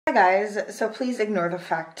Hi guys, so please ignore the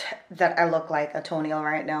fact that I look like a toenail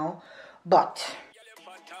right now, but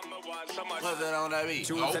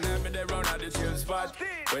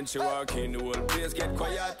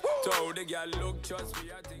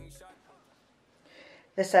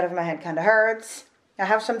the side of my head kind of hurts. I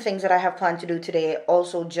have some things that I have planned to do today.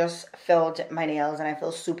 Also just filled my nails and I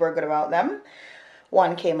feel super good about them.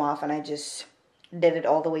 One came off and I just did it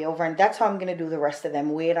all the way over, and that's how I'm gonna do the rest of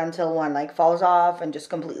them. Wait until one like falls off and just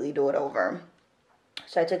completely do it over.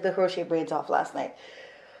 So I took the crochet braids off last night.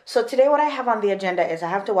 So today what I have on the agenda is I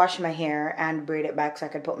have to wash my hair and braid it back so I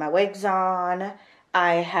can put my wigs on.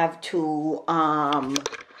 I have to I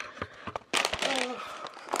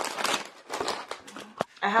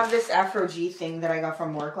have this Afro G thing that I got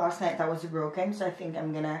from work last night that was broken, so I think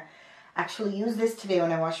I'm gonna actually use this today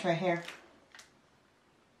when I wash my hair.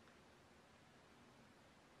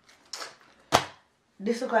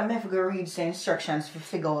 This look like I have to go read the instructions to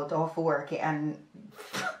figure out how to work it, and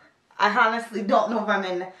I honestly don't know if I'm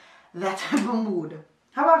in that type of mood.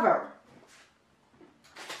 However,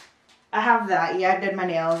 I have that. Yeah, I did my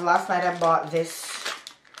nails. Last night I bought this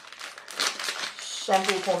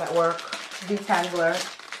shampoo foam at work, detangler,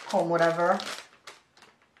 comb, whatever.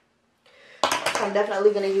 So I'm definitely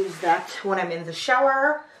going to use that when I'm in the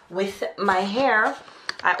shower with my hair.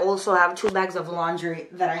 I also have 2 bags of laundry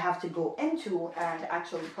that I have to go into and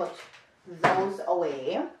actually put those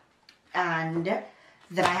away. And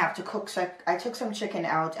then I have to cook. So I took some chicken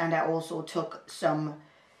out, and I also took some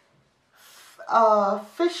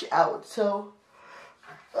fish out. So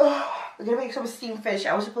I'm going to make some steamed fish.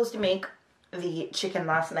 I was supposed to make the chicken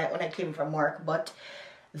last night when I came from work, but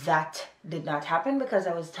that did not happen because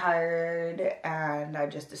I was tired, and I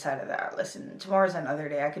just decided that, listen, tomorrow's another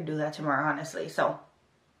day. I could do that tomorrow, honestly. So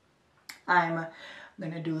I'm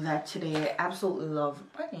gonna do that today. I absolutely love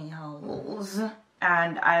bunny howls.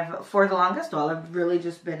 And for the longest while, I've really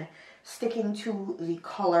just been sticking to the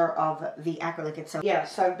color of the acrylic itself. Yeah,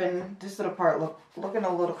 so this little part looking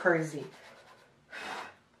a little crazy.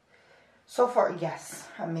 So far, yes,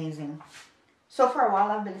 amazing. So for a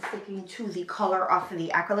while, I've been sticking to the color of the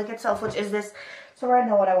acrylic itself, which is this. So right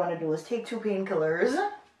now what I want to do is take 2 painkillers,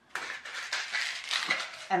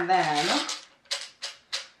 and then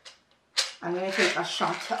I'm going to take a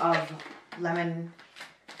shot of lemon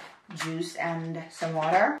juice and some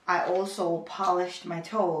water. I also polished my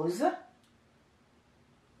toes.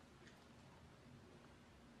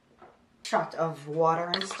 Shot of water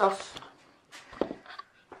and stuff.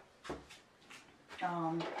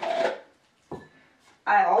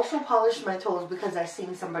 I also polished my toes because I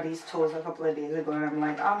seen somebody's toes a couple of days ago, and I'm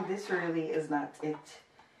like, this really is not it.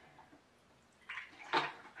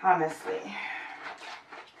 Honestly.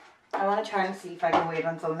 I want to try and see if I can wait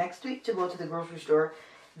until next week to go to the grocery store.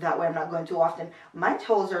 That way I'm not going too often. My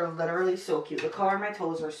toes are literally so cute. The color of my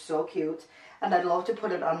toes are so cute. And I'd love to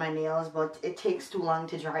put it on my nails, but it takes too long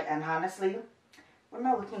to dry. And honestly, what am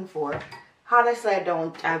I looking for? Honestly, I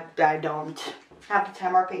don't have the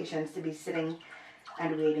time or patience to be sitting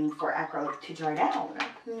and waiting for acrylic to dry down.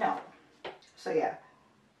 No. So yeah.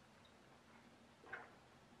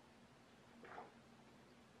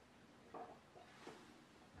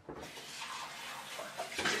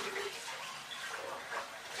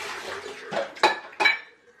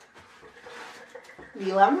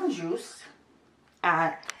 The lemon juice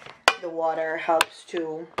and the water helps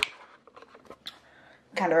to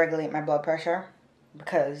kind of regulate my blood pressure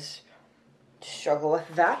because I struggle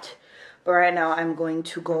with that. But right now I'm going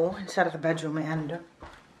to go inside of the bedroom and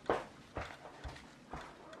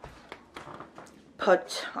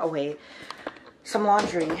put away some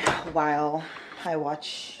laundry while I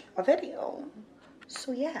watch a video.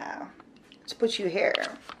 So yeah, let's put you here.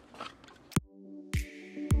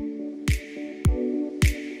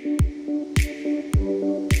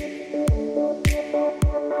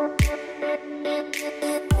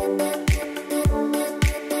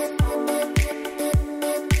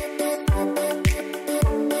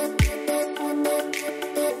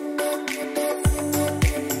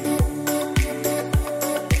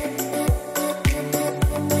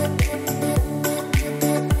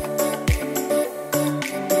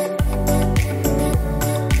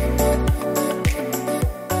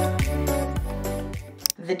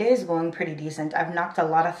 The day is going pretty decent. I've knocked a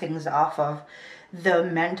lot of things off of the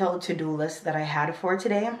mental to-do list that I had for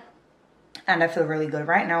today, and I feel really good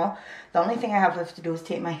right now. The only thing I have left to do is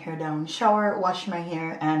take my hair down, shower, wash my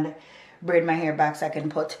hair, and braid my hair back so I can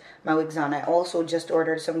put my wigs on. I also just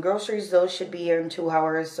ordered some groceries. Those should be here in 2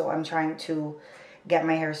 hours, so I'm trying to get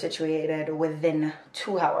my hair situated within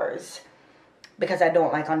 2 hours. because I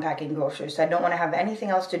don't like unpacking groceries. So I don't want to have anything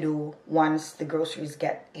else to do once the groceries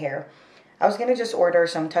get here. I was gonna just order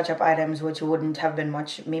some touch-up items, which wouldn't have been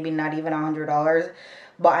much, maybe not even $100.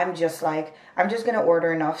 But I'm just like, I'm just gonna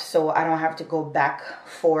order enough so I don't have to go back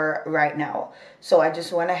for right now. So I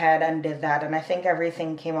just went ahead and did that, and I think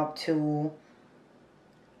everything came up to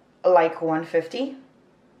like $150,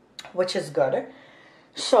 which is good.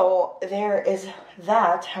 So there is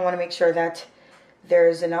that. I want to make sure that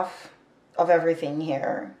there's enough of everything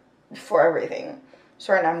here for everything.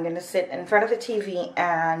 So right now I'm gonna sit in front of the TV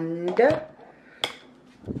and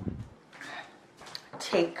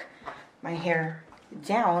take my hair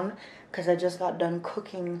down because I just got done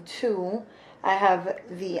cooking too. I have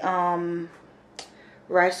the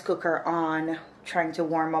rice cooker on, trying to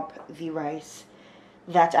warm up the rice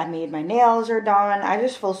that I made. My nails are done. I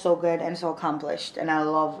just feel so good and so accomplished, and I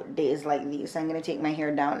love days like these. I'm gonna take my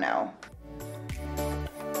hair down now.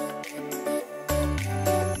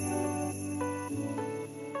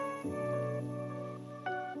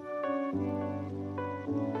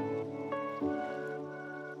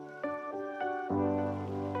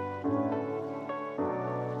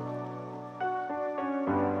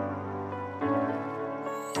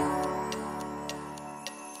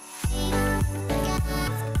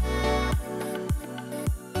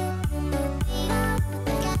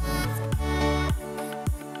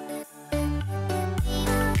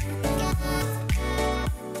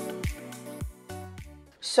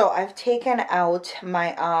 So I've taken out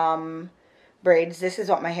my braids. This is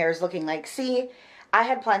what my hair is looking like. See, I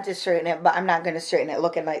had planned to straighten it, but I'm not going to straighten it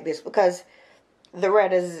looking like this because the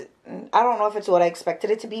red is, I don't know if it's what I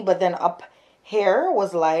expected it to be, but then up here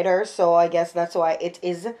was lighter, so I guess that's why it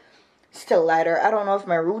is still lighter. I don't know if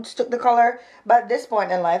my roots took the color, but at this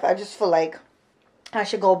point in life, I just feel like I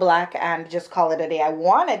should go black and just call it a day. I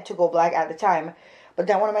wanted to go black at the time, but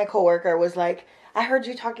then one of my coworkers was like, I heard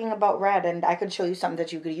you talking about red, and I could show you something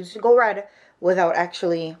that you could use to go red without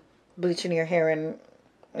actually bleaching your hair. And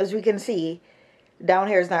as we can see, down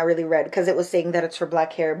here is not really red because it was saying that it's for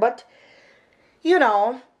black hair. But, you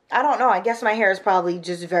know, I don't know. I guess my hair is probably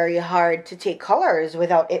just very hard to take colors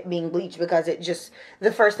without it being bleached, because it just,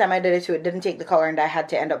 the first time I did it too, it didn't take the color, and I had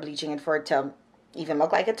to end up bleaching it for it to even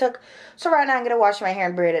look like it took. So right now I'm going to wash my hair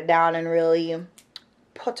and braid it down and really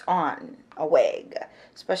put on a wig,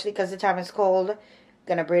 especially because the time is cold.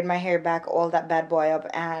 Gonna braid my hair back, all that bad boy up,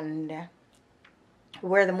 and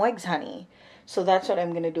wear them wigs, honey. So that's what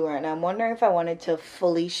I'm gonna do right now. I'm wondering if I wanted to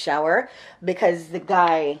fully shower, because the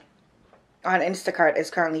guy on Instacart is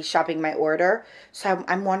currently shopping my order. So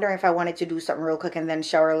I'm wondering if I wanted to do something real quick and then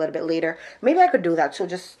shower a little bit later. Maybe I could do that. So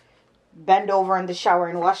just bend over in the shower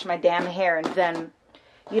and wash my damn hair, and then,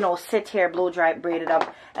 you know, sit here, blow dry it, braid it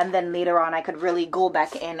up, and then later on I could really go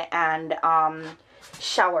back in and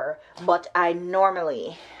shower. But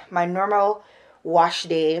my normal wash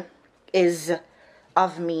day is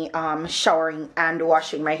of me showering and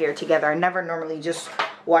washing my hair together. I never normally just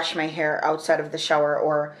wash my hair outside of the shower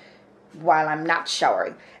or while I'm not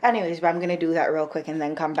showering. Anyways, but I'm gonna do that real quick and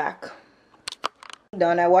then come back.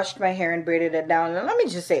 Done. I washed my hair and braided it down. And let me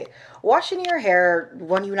just say, washing your hair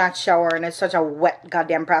when you're not showering is such a wet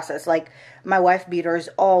goddamn process. Like, my wife beater is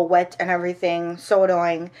all wet and everything. So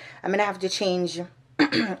annoying. I'm gonna have to change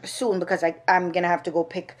soon because I'm gonna have to go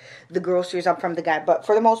pick the groceries up from the guy. But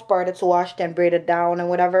for the most part, it's washed and braided down and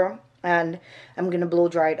whatever. And I'm gonna blow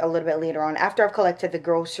dry it a little bit later on after I've collected the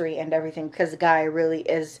grocery and everything, because the guy really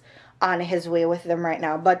is on his way with them right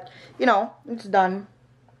now. But, you know, it's done.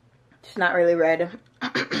 It's not really red,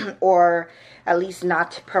 or at least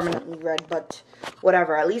not permanently red, but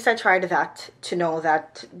whatever. At least I tried that to know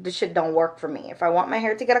that this shit don't work for me. If I want my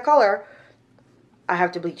hair to get a color, I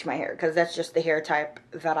have to bleach my hair, because that's just the hair type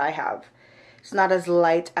that I have. It's not as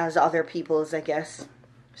light as other people's, I guess.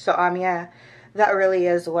 So, yeah, that really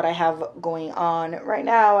is what I have going on right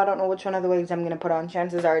now. I don't know which one of the wigs I'm going to put on.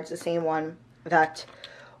 Chances are it's the same one that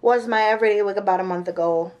was my everyday wig about a month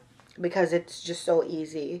ago, because it's just so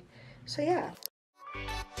easy. So yeah.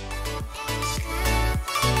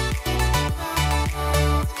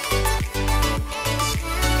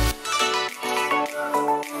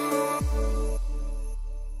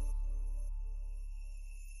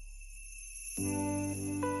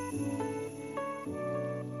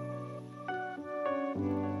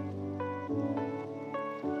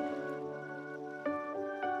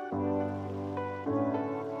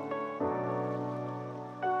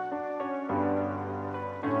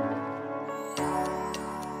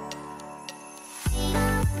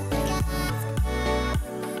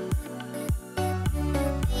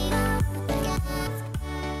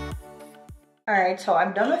 Alright, so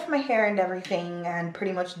I'm done with my hair and everything and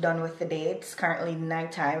pretty much done with the day. It's currently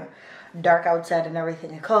nighttime, dark outside and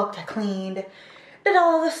everything. I cooked, I cleaned, did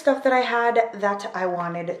all the stuff that I had that I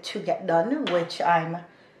wanted to get done, which I'm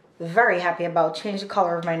very happy about. Changed the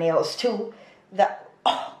color of my nails too. That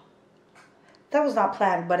was not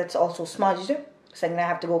planned, but it's also smudged. So I'm gonna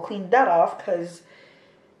have to go clean that off because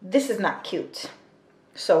this is not cute.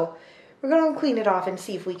 So we're gonna clean it off and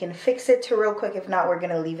see if we can fix it real quick. If not, we're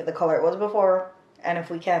gonna leave it the color it was before. And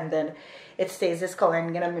if we can, then it stays this color.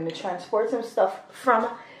 And I'm gonna transport some stuff from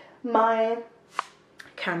my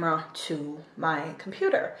camera to my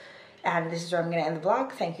computer. And this is where I'm gonna end the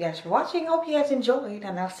vlog. Thank you guys for watching. Hope you guys enjoyed,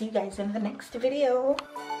 and I'll see you guys in the next video.